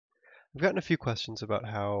I've gotten a few questions about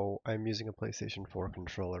how I'm using a PlayStation 4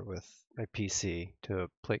 controller with my PC to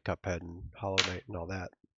play Cuphead and Hollow Knight and all that.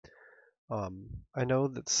 I know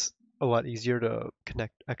that's a lot easier to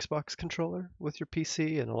connect Xbox controller with your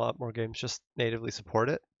PC, and a lot more games just natively support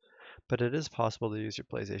it, but it is possible to use your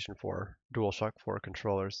PlayStation 4 Dualshock 4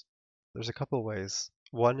 controllers. There's a couple ways.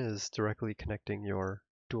 One is directly connecting your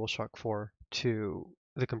Dualshock 4 to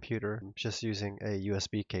the computer just using a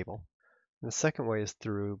USB cable. And the second way is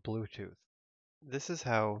through Bluetooth. This is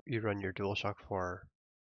how you run your DualShock 4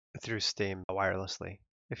 through Steam wirelessly.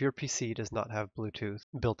 If your PC does not have Bluetooth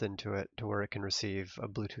built into it to where it can receive a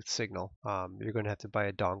Bluetooth signal, you're going to have to buy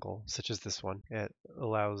a dongle such as this one. It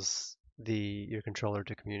allows your controller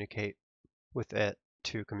to communicate with it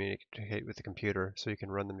to communicate with the computer so you can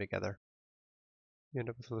run them together. You end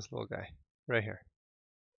up with this little guy right here.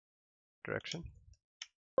 Direction.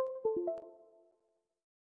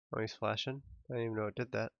 Oh, he's flashing. I didn't even know it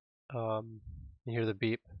did that. You hear the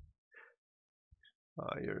beep.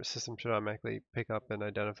 Your system should automatically pick up and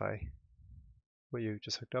identify what you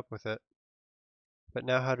just hooked up with it. But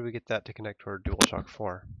now how do we get that to connect to our DualShock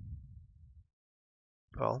 4?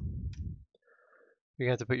 Well, you're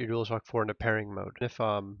going to have to put your DualShock 4 into pairing mode. If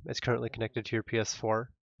it's currently connected to your PS4,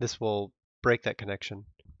 this will break that connection.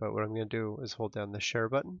 But what I'm going to do is hold down the share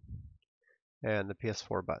button and the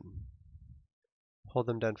PS4 button. Hold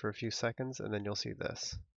them down for a few seconds and then you'll see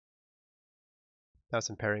this. Now it's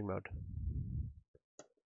in pairing mode.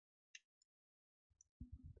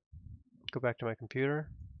 Go back to my computer,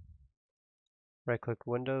 right click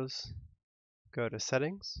Windows, go to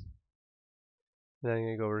Settings, and then I'm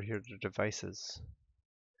going to go over here to Devices.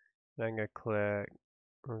 And I'm going to click,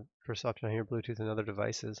 first option here, Bluetooth and other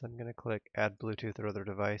devices. I'm going to click Add Bluetooth or other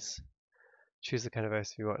device. Choose the kind of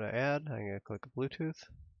device you want to add. I'm going to click Bluetooth.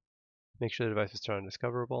 Make sure the device is turned on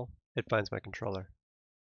discoverable. It finds my controller.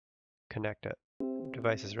 Connect it.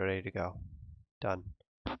 Device is ready to go. Done.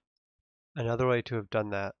 Another way to have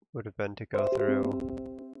done that would have been to go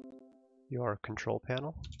through your control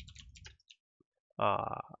panel,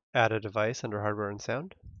 add a device under hardware and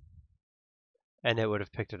sound, and it would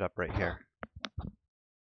have picked it up right here.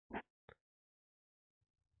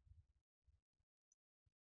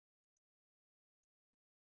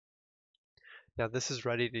 Now this is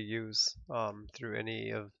ready to use through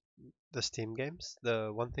any of the Steam games. The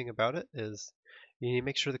one thing about it is you need to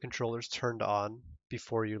make sure the controller's turned on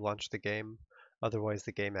before you launch the game. Otherwise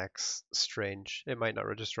the game acts strange. It might not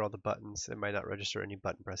register all the buttons. It might not register any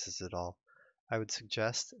button presses at all. I would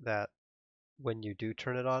suggest that when you do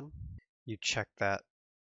turn it on, you check that.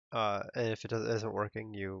 And if it isn't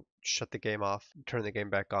working, you shut the game off, turn the game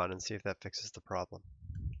back on, and see if that fixes the problem.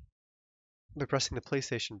 By pressing the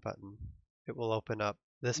PlayStation button, it will open up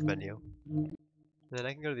this menu. And then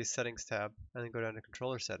I can go to the Settings tab and then go down to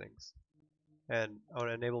Controller Settings. And I want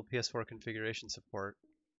to enable PS4 configuration support.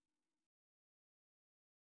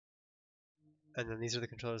 And then these are the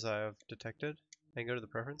controllers I have detected. I can go to the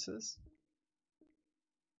Preferences.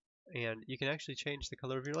 And you can actually change the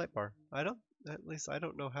color of your light bar. At least I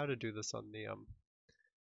don't know how to do this on the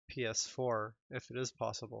PS4, if it is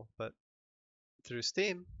possible, but through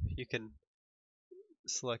Steam, you can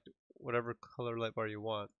select whatever color light bar you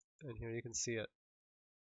want, and here you can see it.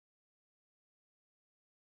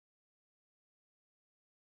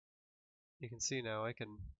 You can see now I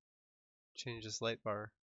can change this light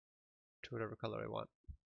bar to whatever color I want.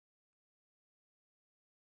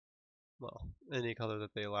 Well, any color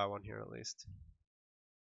that they allow on here at least.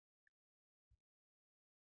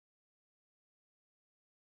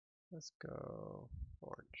 Let's go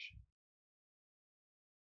orange.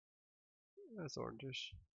 That's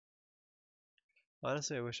orangish.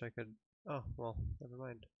 Honestly, I wish I could. Oh, well, never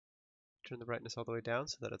mind. Turn the brightness all the way down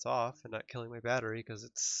so that it's off and not killing my battery because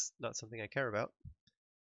it's not something I care about.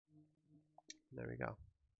 There we go.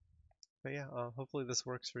 But yeah, hopefully this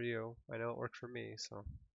works for you. I know it worked for me, so.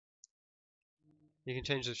 You can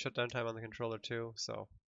change the shutdown time on the controller too, so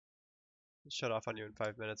it'll shut off on you in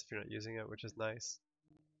 5 minutes if you're not using it, which is nice.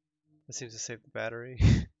 It seems to save the battery.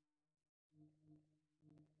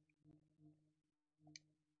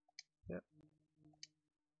 Yep.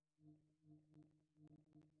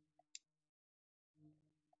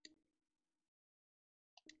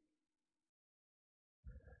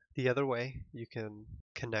 The other way you can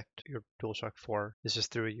connect your DualShock 4 is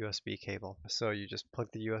just through a USB cable. So you just plug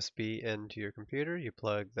the USB into your computer, you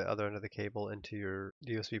plug the other end of the cable into your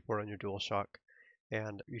USB port on your DualShock,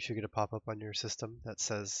 and you should get a pop-up on your system that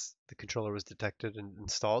says the controller was detected and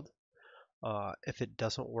installed. If it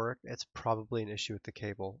doesn't work, it's probably an issue with the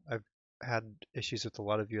cable. I've had issues with a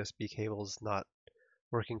lot of USB cables not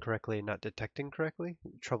working correctly and not detecting correctly.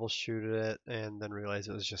 Troubleshooted it and then realized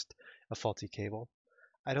it was just a faulty cable.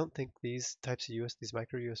 I don't think these types of these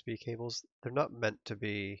micro USB cables, they're not meant to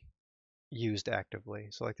be used actively.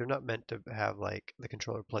 So like they're not meant to have like the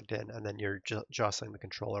controller plugged in and then you're jostling the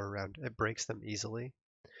controller around. It breaks them easily,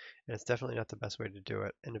 and it's definitely not the best way to do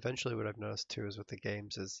it. And eventually, what I've noticed too is with the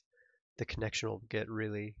games is the connection will get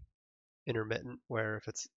really intermittent, where if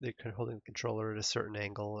it's they're holding the controller at a certain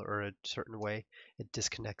angle or a certain way, it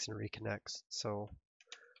disconnects and reconnects. So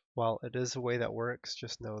while it is a way that works,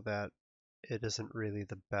 just know that it isn't really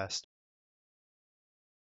the best.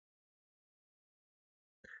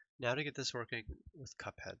 Now to get this working with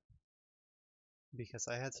Cuphead, because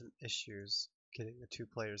I had some issues getting the two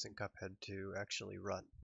players in Cuphead to actually run.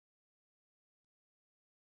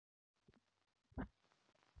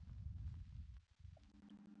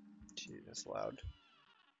 Gee, that's loud.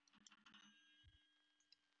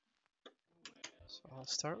 So I'll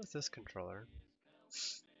start with this controller.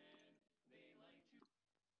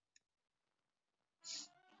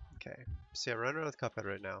 Okay, see I'm running around with Cuphead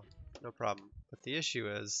right now, no problem. But the issue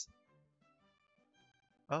is,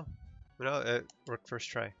 oh, no, it worked first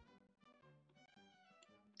try.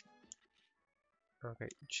 Okay,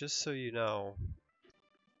 just so you know,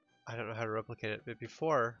 I don't know how to replicate it, but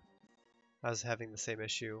before I was having the same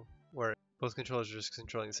issue where both controllers were just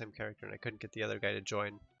controlling the same character and I couldn't get the other guy to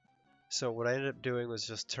join. So what I ended up doing was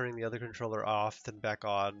just turning the other controller off, then back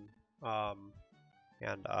on, um,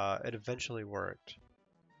 and it eventually worked.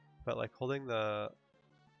 But like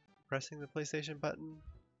pressing the PlayStation button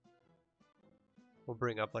will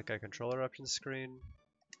bring up like a controller options screen.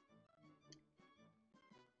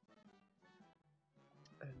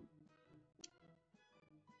 And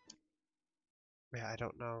yeah, I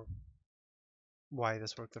don't know why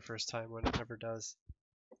this worked the first time when it never does.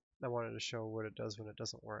 I wanted to show what it does when it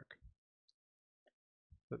doesn't work.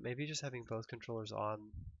 But maybe just having both controllers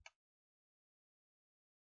on.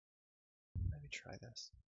 Let me try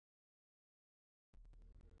this.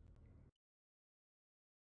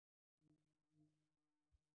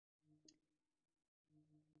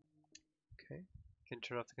 Okay, you can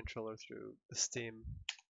turn off the controller through the Steam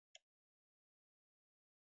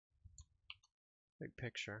big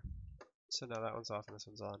picture. So now that one's off and this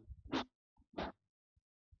one's on.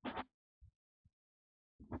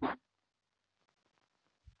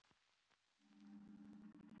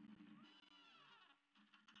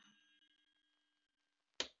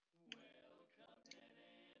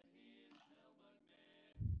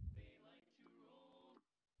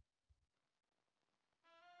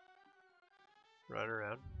 Run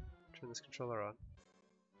around, turn this controller on.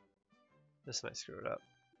 This might screw it up.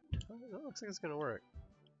 Oh, it looks like it's gonna work.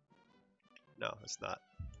 No, it's not.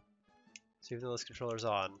 So even though this controller's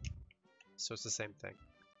on, so it's the same thing.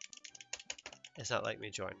 It's not letting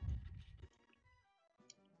me join.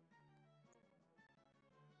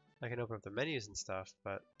 I can open up the menus and stuff,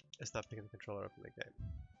 but it's not picking the controller up in the game.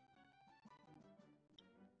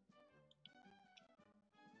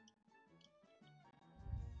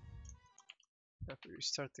 I have to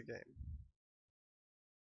restart the game.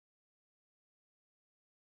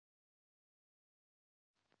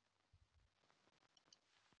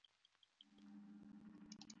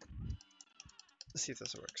 Let's see if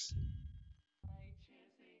this works.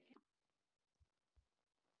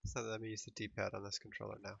 So let me use the D-pad on this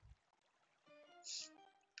controller now.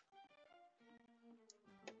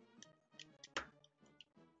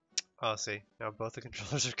 Oh, see, now both the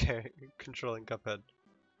controllers are controlling Cuphead.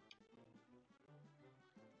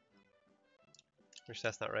 Which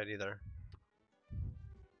that's not right either.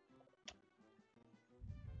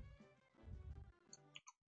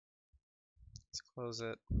 Let's close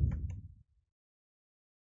it.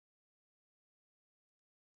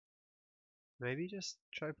 Maybe just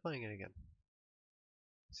try playing it again.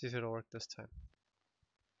 See if it'll work this time.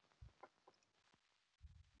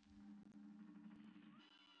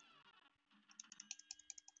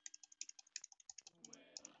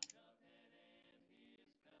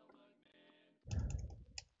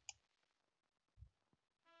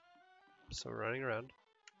 So we're running around.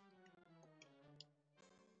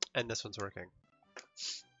 And this one's working.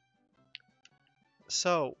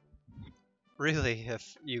 So, really,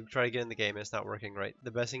 if you try to get in the game and it's not working right, the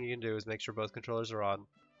best thing you can do is make sure both controllers are on,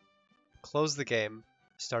 close the game,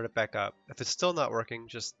 start it back up. If it's still not working,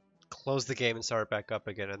 just close the game and start it back up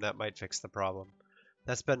again, and that might fix the problem.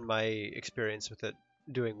 That's been my experience with it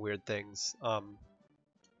doing weird things.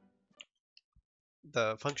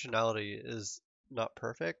 The functionality is not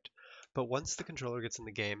perfect, but once the controller gets in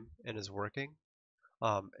the game and is working,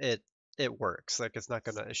 it works. Like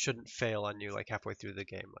it shouldn't fail on you like halfway through the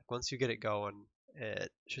game. Like once you get it going,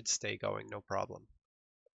 it should stay going no problem.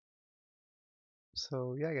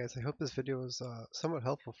 So yeah, guys, I hope this video was somewhat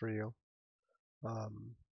helpful for you.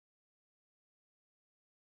 Um,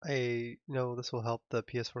 I know this will help the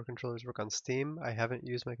PS4 controllers work on Steam. I haven't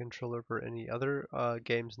used my controller for any other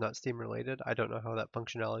games not Steam related. I don't know how that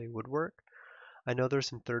functionality would work. I know there's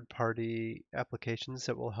some third-party applications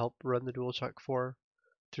that will help run the DualShock 4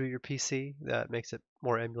 through your PC that makes it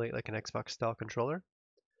more emulate like an Xbox style controller.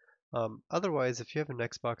 Otherwise, if you have an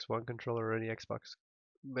Xbox One controller or any Xbox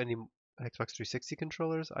 360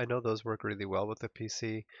 controllers, I know those work really well with the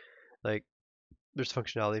PC. Like there's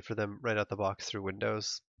functionality for them right out the box through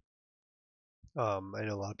Windows. I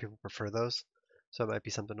know a lot of people prefer those, so it might be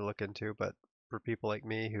something to look into. But for people like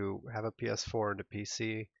me who have a PS4 and a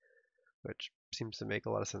PC, which seems to make a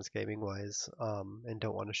lot of sense gaming wise, and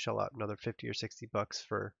don't want to shell out another 50 or 60 bucks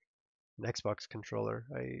for an Xbox controller,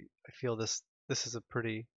 I feel this is a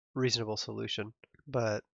pretty reasonable solution.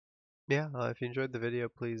 But yeah, if you enjoyed the video,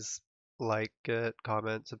 please like it,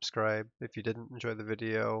 comment, subscribe. If you didn't enjoy the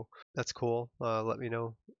video, that's cool. Let me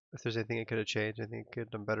know if there's anything I could have changed. I think I could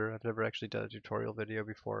have done better. I've never actually done a tutorial video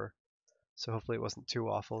before, so hopefully it wasn't too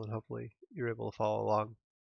awful, and hopefully you're able to follow along.